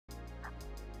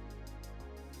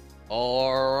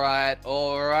All right.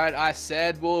 I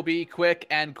said we'll be quick,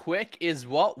 and quick is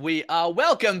what we are.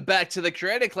 Welcome back to the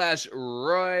Creator Clash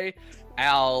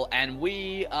Royale, and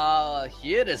we are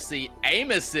here to see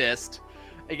aim assist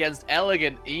against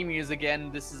Elegant Emus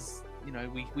again. This is,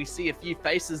 we see a few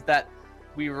faces that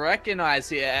we recognize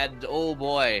here, and oh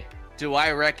boy, do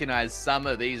I recognize some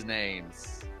of these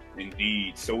names.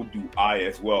 Indeed, so do I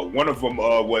as well. One of them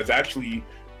was actually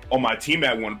on my team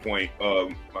at one point.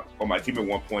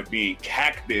 Being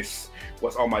Cactus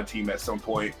was on my team at some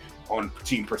point on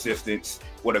Team Persistence.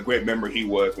 What a great member he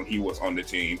was when he was on the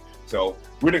team. So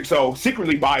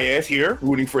secretly biased here,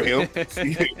 rooting for him. Let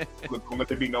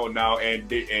it be known now,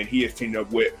 and he is teamed up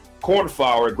with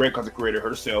Cornflower, great content creator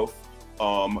herself.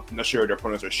 I'm not sure if their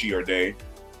pronouns are she or they.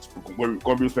 We're going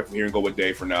to be respectful here and go with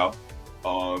they for now.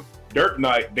 Dirt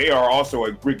Knight, they are also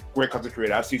a great content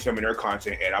creator. I see some of their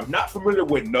content, and I'm not familiar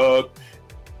with Nug.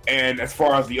 And as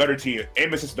far as the other team,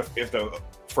 Emus is the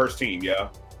first team, yeah.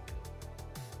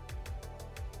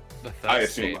 The first I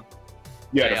assume. team.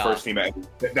 Yeah, the first team,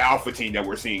 the alpha team that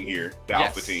we're seeing here, the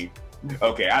alpha team.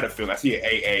 Okay, I had a feeling. I see an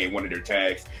AA in one of their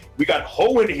tags. We got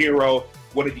Hoenn Hero,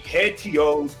 one of the head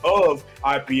TOs of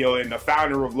IPL and the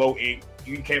founder of Low Inc.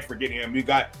 You can't forget him. We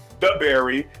got The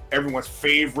Berry, everyone's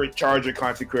favorite Charger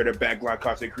content creator, backline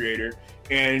content creator.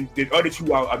 And the other two,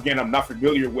 again, I'm not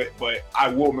familiar with, but I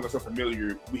will make myself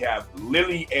familiar. We have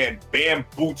Lily and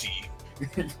Bambooty.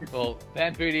 Well,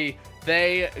 Bambooty,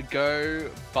 they go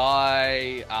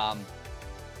by,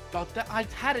 I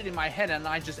had it in my head and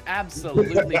I just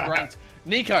absolutely blanked.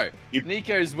 Nico.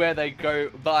 Nico's where they go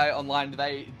by online.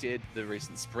 They did the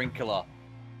recent Sprinkler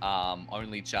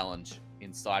only challenge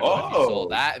inside. If you saw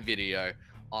that video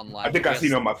online. I think I've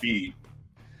seen it on my feed.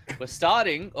 We're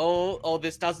starting. Oh,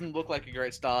 this doesn't look like a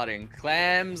great starting.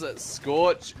 Clams,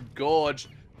 Scorch, Gorge.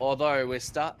 Although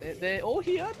they're all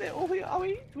here. They're all here.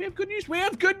 Do we have good news? We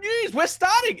have good news. We're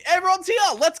starting. Everyone's here.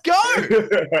 Let's go.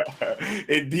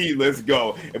 Indeed, let's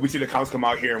go. And we see the counts come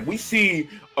out here, and we see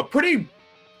a pretty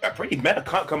meta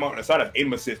count come out on the side of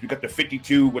aim assist. We got the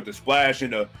 52 with the splash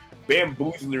and the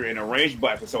bamboozler and a range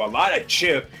blaster. So a lot of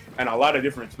chip and a lot of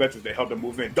different specials that help them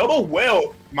move in. Double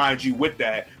well, mind you, with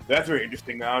that. That's very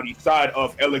interesting. Now on the side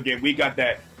of Elegant, we got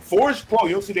that Force Pro.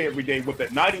 You'll see that every day with the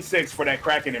 96 for that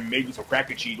Kraken and maybe some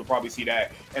Kraken cheese. You'll probably see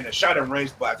that. And the shot and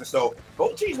range blaster. So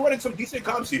both teams running some decent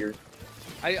comps here.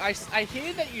 I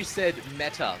hear that you said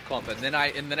meta comp, and then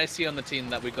I see on the team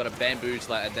that we've got a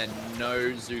bamboozler and then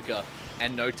no Zuka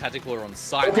and no tactical on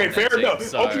site. Okay, fair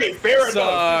enough. Okay, fair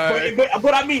enough.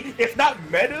 But I mean, it's not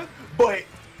meta. But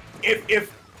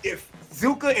if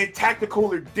Zuka and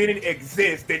Tacticooler didn't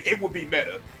exist, then it would be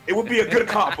meta. It would be a good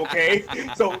comp, okay?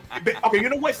 So, okay, you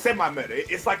know what?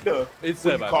 Semi-meta. It's like it's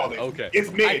semi-meta. Okay.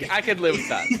 It's mid. I can live with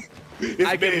that.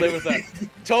 I can live with that.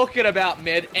 Talking about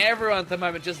mid, everyone at the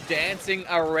moment just dancing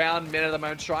around mid at the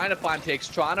moment, trying to find picks,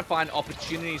 trying to find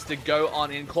opportunities to go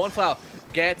on in. Cornflower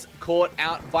gets caught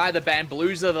out by the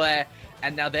Bamboozler there,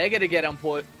 and now they're going to get on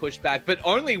pushed back, but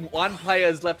only one player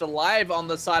is left alive on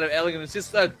the side of Elegant. It's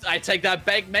just, I take that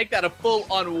back, make that a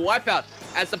full-on wipeout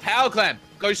as the Power Clam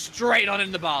goes straight on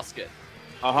in the basket.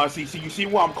 See, you see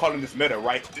why I'm calling this meta,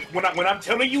 right? When I'm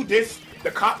telling you this,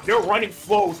 they're running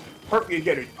flows perfectly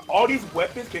together. All these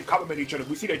weapons can complement each other.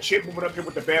 We see the chip moving up here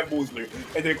with the Bamboozler,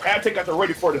 and then Crab Tank got the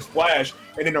ready for the splash,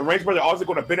 and then the range brother also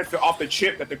going to benefit off the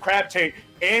chip that the Crab Tank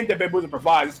and the Bamboozler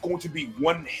provides. It's going to be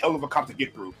one hell of a comp to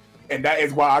get through. And that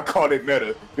is why I called it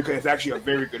meta, because it's actually a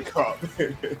very good comp.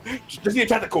 Just see a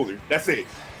Tacticooler. That's it.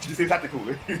 Just see a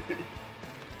Tacticooler.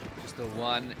 Just the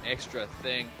one extra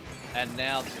thing. And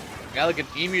now Elegant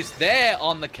Emus there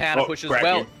on the counter push as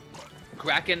well.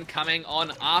 Kraken coming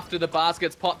on after the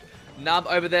baskets pop. Nub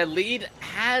over there. Lead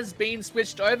has been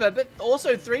switched over, but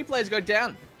also 3 players go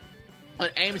down on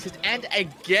aim assist. And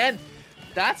again,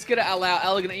 that's going to allow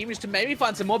Elegant Emus to maybe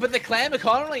find some more, but the clam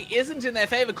economy isn't in their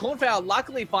favor. Cornflower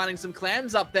luckily finding some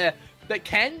clams up there, but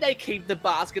can they keep the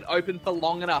basket open for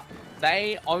long enough?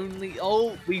 They only,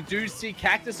 we do see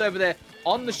Cactus over there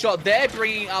on the shot. They're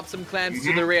bringing up some clams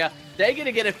to the rear. They're going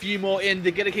to get a few more in.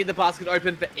 They're going to keep the basket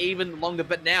open for even longer,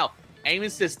 but now aim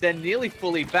assist, they're nearly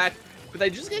fully back, but they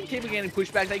just keep getting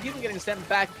pushed back. They keep getting sent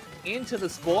back into the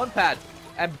spawn pad.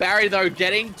 And Barry, though,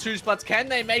 getting 2 spots. Can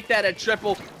they make that a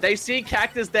triple? They see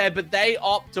Cactus there, but they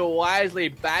opt to wisely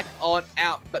back on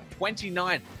out. But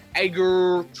 29, a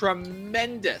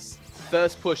tremendous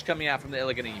first push coming out from the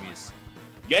Elegant Emus.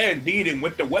 Yeah, indeed. And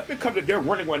with the weapon cover that they're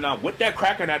running right now, with that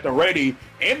Kraken at the ready,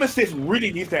 aim assist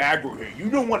really needs to aggro here. You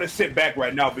don't want to sit back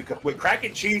right now, because with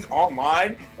Kraken Cheese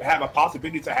online and have a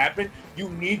possibility to happen, you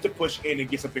need to push in and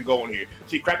get something going here.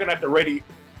 See, Kraken at the ready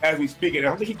as we speak. And I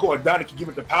don't think he's going down and keep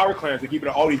it the power clans and keeping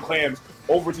all these clans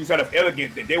over to the side of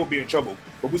Elegant, that they will be in trouble.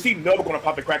 But we see Nova going to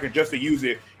pop the Kraken just to use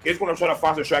it. It's going to try to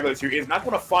find some stragglers here. It's not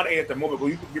going to find A at the moment, but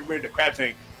you can get rid of the crab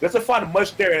tank. Doesn't find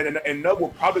much there, and Nova will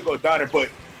probably go down there. But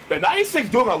the 96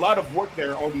 doing a lot of work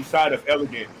there on the side of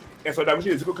Elegant. And so that we see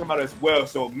Zuko come out as well.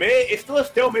 So, man, it's still a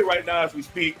stalemate right now as we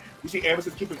speak. We see Emus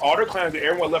is keeping all their clans and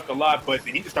everyone left alive, but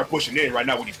they need to start pushing in right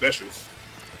now with these specials.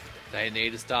 They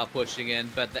need to start pushing in,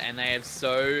 and they have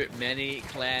so many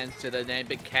clans to their name.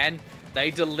 But can they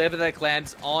deliver their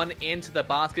clans on into the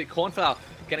basket? Cornflower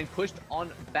getting pushed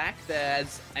on back there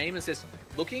as Emus is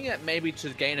looking at maybe to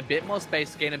gain a bit more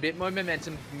space, gain a bit more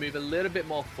momentum, move a little bit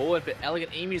more forward. But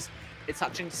Elegant Emus is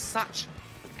touching such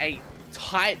a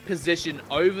tight position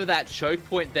over that choke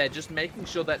point there, just making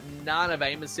sure that none of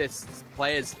Emus's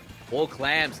players or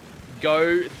clams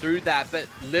go through that. But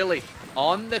Lily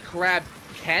on the crab,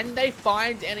 can they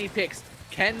find any picks?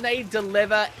 Can they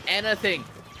deliver anything?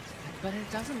 But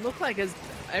it doesn't look like, as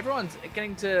everyone's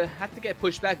going to have to get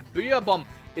pushed back. Booyah Bomb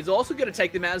is also going to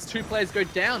take them out as 2 players go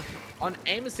down on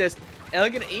Emus's.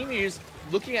 Elegant Emus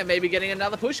looking at maybe getting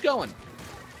another push going.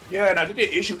 Yeah, and I think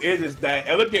the issue is that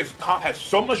Elegant's comp has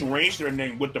so much range to their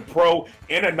name with the Pro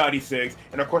and a 96,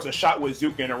 and of course a shot with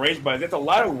Zuka and a range button. There's a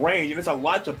lot of range, and there's a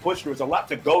lot to push through. There's a lot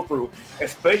to go through,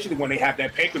 especially when they have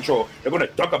that paint control. They're going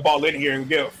to dunk a ball in here and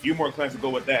get a few more clans to go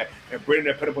with that, and bring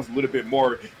their pedal a little bit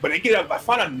more. But they I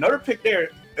find another pick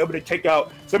there, able to take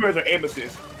out some of their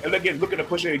Amuses. Elegant's looking to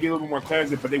push it and get a little bit more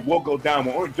clans in, but they will go down.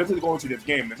 We're only just going into this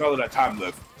game. There's all of that time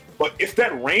left. But it's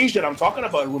that range that I'm talking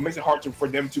about what makes it hard for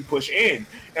them to push in.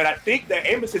 And I think that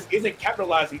Emus isn't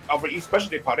capitalizing off of each special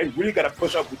they pop. They really got to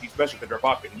push up with these specials that they're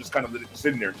popping and just kind of let it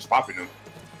sitting there and just popping them.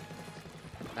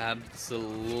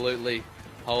 Absolutely.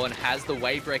 Owen has the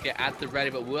wave breaker at the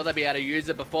ready, but will they be able to use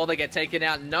it before they get taken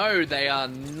out? No, they are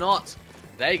not.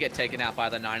 They get taken out by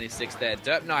the 96 there.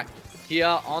 Derp Knight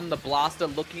here on the blaster,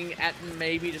 looking at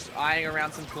maybe just eyeing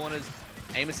around some corners.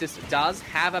 Emus does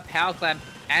have a power clamp,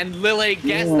 and Lily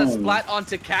gets the splat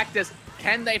onto Cactus.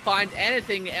 Can they find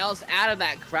anything else out of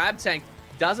that crab tank?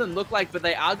 Doesn't look like, but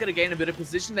they are going to gain a bit of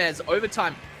position there as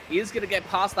overtime is going to get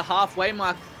past the halfway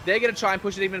mark. They're going to try and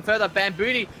push it even further.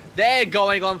 Bambooty, they're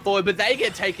going on forward, but they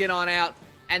get taken on out,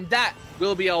 and that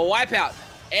will be a wipeout,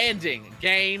 ending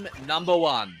game number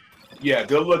 1. Yeah,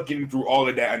 good luck getting through all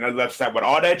of that on the left side with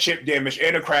all that chip damage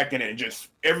and a Kraken and just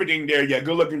everything there. Yeah,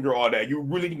 good luck getting through all that. You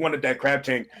really wanted that crab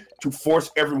tank to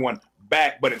force everyone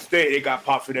back, but instead it got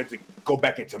popped for them to go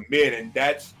back into mid, and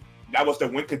that was the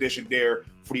win condition there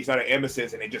for the side of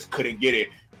Emesis, and they just couldn't get it.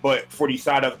 But for the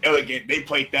side of Elegant, they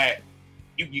played that.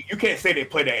 You can't say they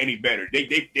played that any better.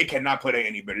 They cannot play that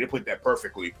any better. They played that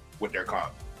perfectly with their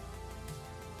comp.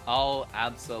 Oh,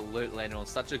 absolutely, and it was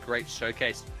such a great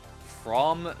showcase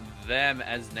from them,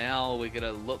 as now we're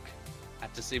gonna look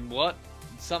at to see a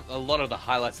lot of the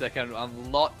highlights there, a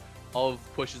lot of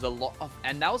pushes,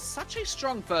 and that was such a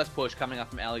strong first push coming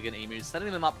up from Elegant Emus,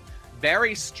 setting them up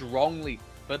very strongly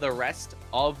for the rest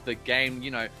of the game. You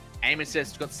know, Amos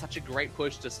has got such a great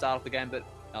push to start off the game, but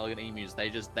Elegant Emus, they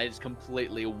just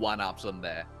completely one-ups them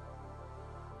there.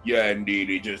 Yeah, indeed,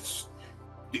 they just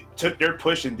took their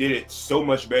push and did it so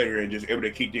much better and just able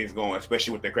to keep things going,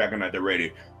 especially with the Kraken at the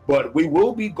ready. But we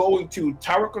will be going to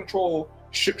tower control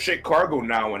Shipshape cargo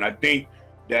now, and I think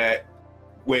that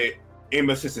with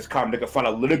Emus's comp, they can find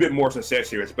a little bit more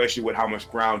success here, especially with how much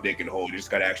ground they can hold. You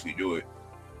just gotta actually do it.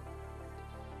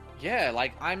 Yeah,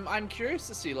 like I'm curious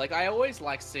to see. Like, I always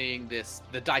like seeing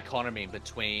the dichotomy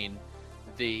between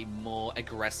the more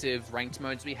aggressive ranked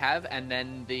modes we have, and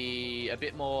then a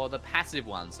bit more the passive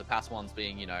ones. The passive ones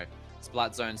being, you know,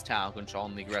 Splat Zones, Tower Control,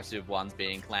 and the aggressive ones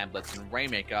being Clan Blitz and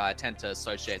Rainmaker. I tend to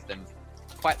associate them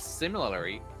quite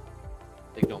similarly.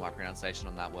 Ignore my pronunciation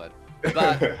on that word.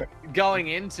 But going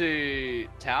into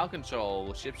Tower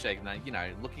Control, Shipshape, and you know,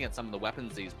 looking at some of the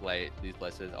weapons these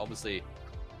places, obviously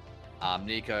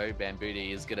Nico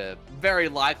Bambooty is gonna very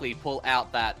likely pull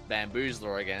out that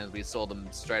Bamboozler again, as we saw them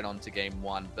straight on to game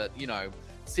 1. But you know,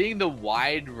 seeing the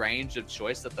wide range of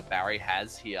choice that the Barry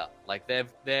has here, like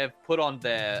they've put on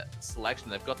their selection.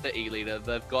 They've got the E-Leader,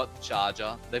 they've got the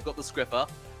Charger, they've got the Scripper,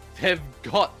 they've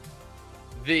got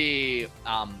the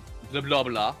blah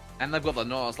blah, and they've got the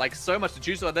Norse. Like, so much to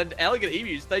choose from. Then Elegant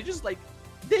Emus, they're just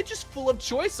full of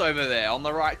choice over there on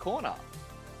the right corner.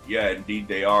 Yeah, indeed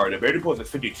they are. The Barry pulled a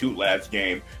 52 last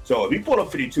game, so if he pulled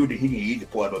up 52, then he can easily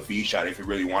pull out a V shot if he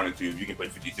really wanted to. If you can play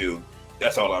 52,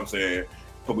 that's all I'm saying.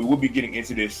 But we will be getting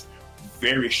into this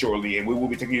very shortly, and we will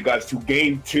be taking you guys to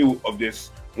game 2 of this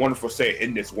wonderful set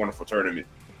in this wonderful tournament.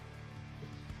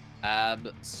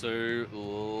 Absolutely,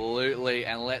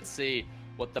 and let's see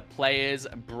what the players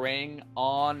bring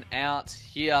on out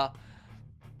here.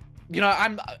 You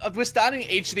know, we're starting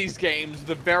each of these games with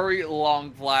a very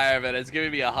long flyover, and it's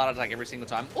giving me a heart attack every single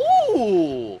time.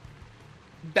 Ooh!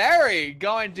 Barry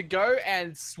going to go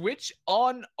and switch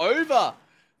on over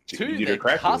to the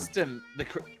custom.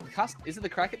 Is it the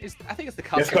Kraken? I think it's the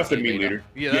custom. That's custom meat leader.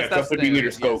 Yeah, that's custom meat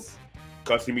leader scope. Yes.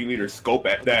 Custom meat leader scope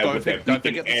at that with that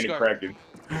beacon and the Kraken.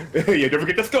 Yeah, don't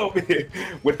forget the scope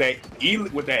with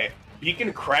that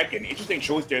beacon Kraken. Interesting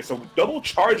choice there. So double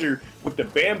charger with the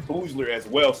bamboozler as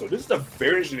well. So this is a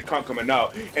very interesting con coming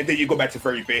out, and then you go back to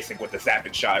very basic with the sap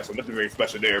and shot. So nothing very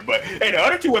special there. But hey, the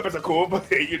other two weapons are cool. But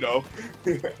you know.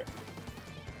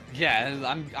 Yeah, and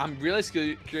I'm really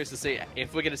curious to see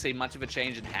if we're going to see much of a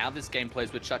change in how this game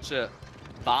plays with such a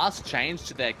vast change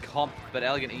to their comp, but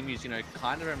Elegant Emus, you know,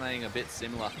 kind of remaining a bit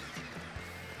similar.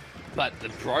 But the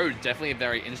Bro, definitely a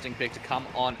very interesting pick to come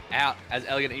on out as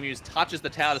Elegant Emus touches the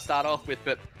tower to start off with,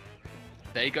 but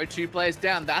there you go, 2 players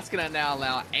down. That's going to now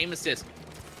allow aim assist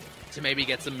to maybe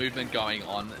get some movement going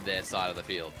on their side of the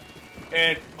field.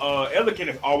 And Elegant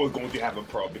is always going to have a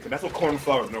pro, because that's what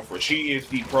Cornflower is known for. She is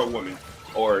the pro woman.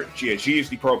 Or she is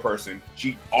the pro person.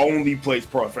 She only plays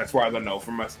pro. That's why I know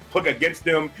from us playing against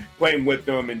them, playing with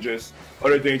them, and just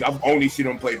other things. I've only seen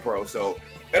them play pro. So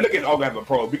Elegant all have a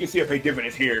pro. We can see if a different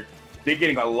is here. They're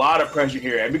getting a lot of pressure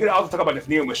here, and we can also talk about this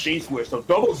Neo machine switch. So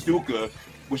double Zuka,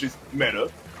 which is meta,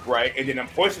 right? And then the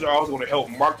voices are also going to help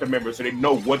mark the members so they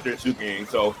know what they're Zukaing.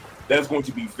 So that's going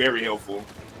to be very helpful.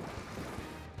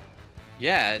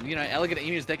 Yeah, you know, Elegant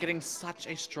Emus, they're getting such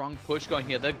a strong push going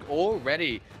here. They've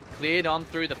already cleared on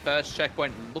through the first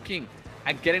checkpoint, looking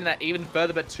at getting that even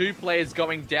further, but 2 players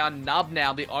going down. Nub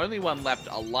now, the only one left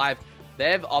alive.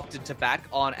 They've opted to back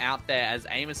on out there as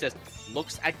aim assist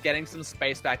looks at getting some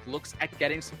space back, looks at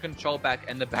getting some control back,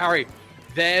 and the Barry,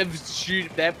 they're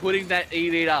putting that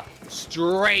E-Leader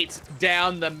straight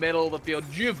down the middle of the field.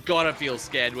 You've got to feel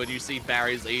scared when you see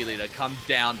Barry's E-Leader come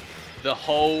down the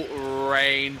whole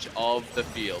range of the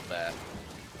field there.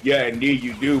 Yeah, indeed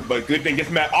you do. But good thing this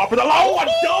map offers a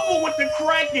double with the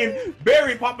Kraken.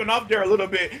 Barry popping off there a little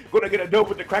bit. Going to get a double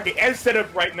with the Kraken and set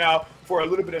up right now for a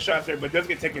little bit of shots there, but does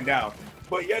get taken down.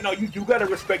 But yeah, no, you do got to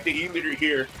respect the E-Leader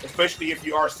here, especially if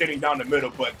you are sitting down the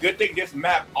middle. But good thing this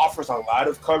map offers a lot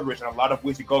of coverage and a lot of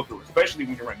ways to go through, especially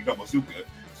when you're running double Zuka.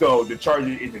 So the charge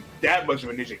isn't that much of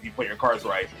an issue if you play your cards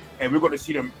right. And we're going to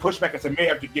see them push back as a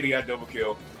may after getting that double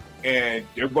kill. And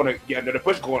they're going to get another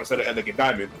push going instead of Elegant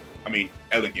Diamond. I mean,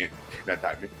 Elegant, not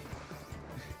Diamond.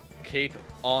 Keep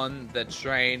on the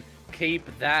train.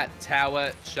 Keep that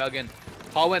tower chugging.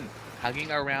 Cohen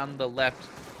hugging around the left.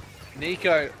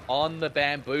 Nico on the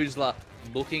Bamboozler,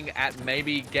 looking at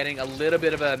maybe getting a little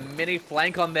bit of a mini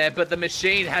flank on there, but the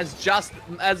machine has just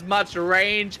as much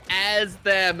range as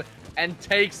them and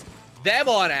takes them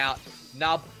on out.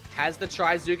 Nub has the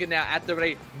Trizuka now at the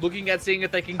ready, looking at seeing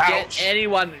if they can get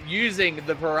anyone using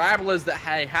the parabolas that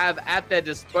they have at their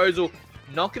disposal.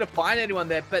 Not going to find anyone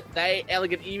there, but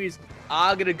Elegant Emus,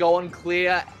 are going to go and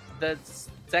clear the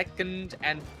second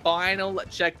and final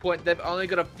checkpoint. They've only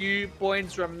got a few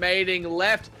points remaining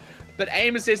left, but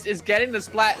aim assist is getting the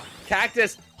splat.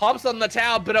 Cactus hops on the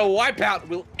tower, but a wipeout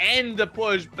will end the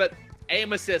push, but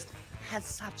aim assist has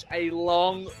such a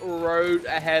long road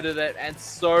ahead of it and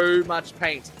so much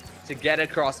paint to get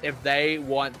across if they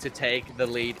want to take the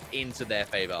lead into their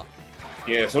favor.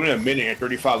 Yeah, it's only a minute and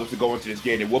 35 left to go into this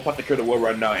game, and we'll put the kill the world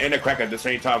right now and the crack at the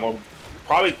same time.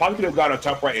 Probably could have gone on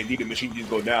top right and indeed the machine just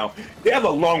go down. They have a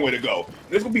long way to go.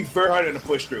 This will be very hard to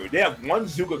push through. They have 1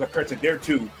 Zuka compared to their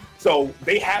 2. So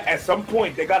they have, at some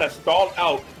point, they got to stall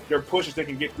out their pushes they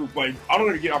can get through. But I don't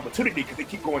really get an opportunity because they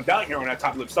keep going down here on that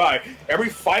top left side. Every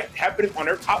fight happening on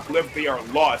their top left, they are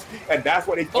lost. And that's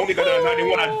why they only got a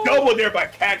 91. A double there by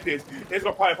Cactus. It's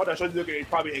going to probably put that Trizuka and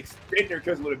probably extend their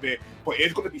kills a little bit. But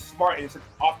it's going to be smart and it's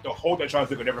off the hold that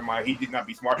Trizuka. Never mind, he did not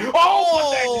be smart.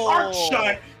 Oh, that arc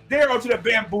shot there onto the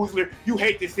Bamboozler. You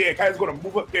hate to see it. Cactus is going to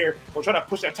move up there. We're trying to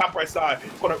push that top right side.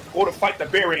 It's going to go to fight the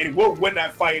Barry and will win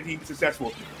that fight and he's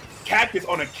successful. Cactus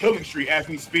on a killing streak as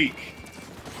we speak.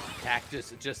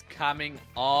 Cactus just coming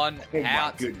on out.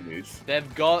 My goodness.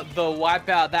 They've got the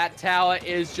wipeout. That tower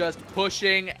is just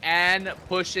pushing and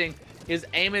pushing. His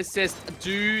aim assist,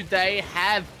 do they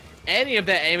have any of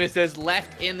their aim assists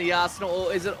left in the arsenal,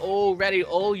 or is it already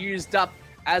all used up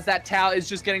as that tower is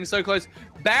just getting so close?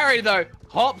 Barry, though,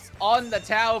 hops on the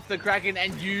tower of the Kraken,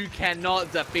 and you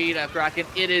cannot defeat a Kraken.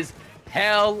 It is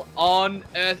hell on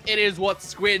earth. It is what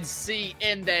squids see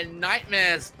in their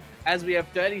nightmares. As we have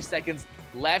 30 seconds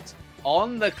left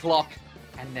on the clock.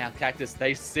 And now Cactus,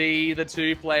 they see the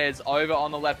 2 players over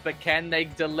on the left, but can they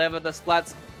deliver the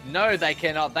splats? No, they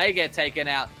cannot. They get taken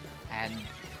out. And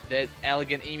the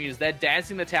Elegant Emus, they're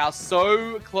dancing the tower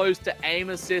so close to Aim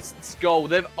Assist's goal.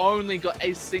 They've only got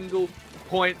a single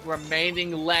point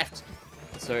remaining left.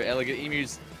 So Elegant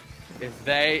Emus, if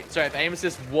Aim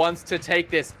Assist wants to take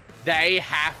this, they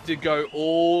have to go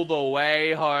all the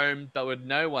way home, but with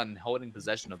no one holding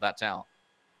possession of that tower.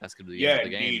 That's going to be the end of the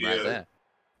game right there.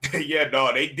 Yeah,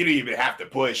 no, they didn't even have to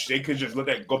push. They could just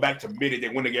go back to mid and they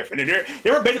win again.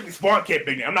 They were basically spawn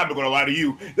camping them. I'm not going to lie to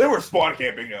you. They were spawn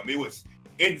camping them. It was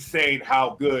insane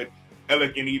how good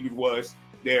Elegant Emus was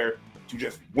there to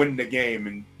just win the game.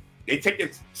 And they take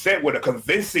this set with a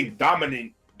convincing,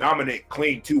 dominant,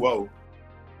 clean 2-0.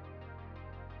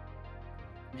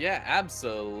 Yeah,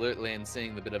 absolutely. And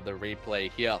seeing the bit of the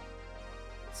replay here,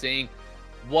 seeing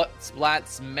what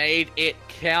Splats made it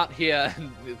count here.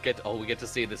 We get to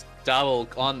see this double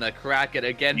on the Kraken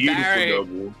again. Beautiful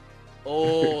double.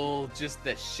 Oh, just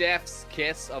the chef's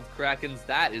kiss of Krakens.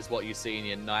 That is what you see in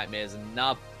your nightmares. And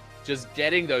Nub just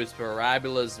getting those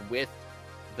parabolas with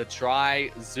the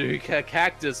Tri-Zuka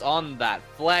Cactus on that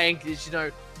flank. You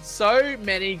know, so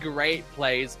many great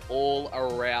plays all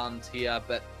around here,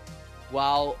 but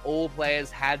while all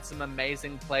players had some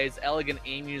amazing plays, Elegant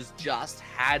Emus just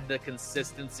had the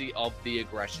consistency of the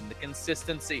aggression, the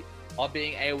consistency of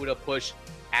being able to push,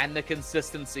 and the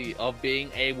consistency of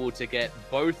being able to get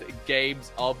both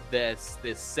games of this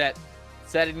set,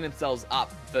 setting themselves up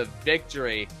for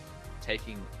victory,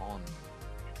 taking on.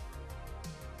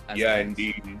 Yeah,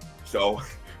 indeed. So,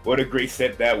 what a great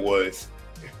set that was.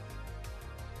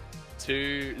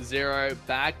 2-0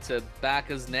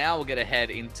 back-to-backers. Now we're going to head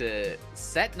into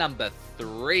set number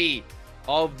 3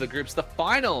 of the groups, the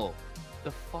final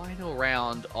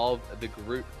round of the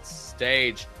group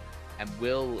stage. And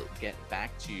we'll get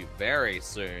back to you very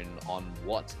soon on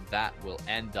what that will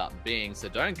end up being. So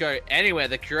don't go anywhere.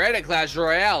 The Creator Clash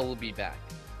Royale will be back.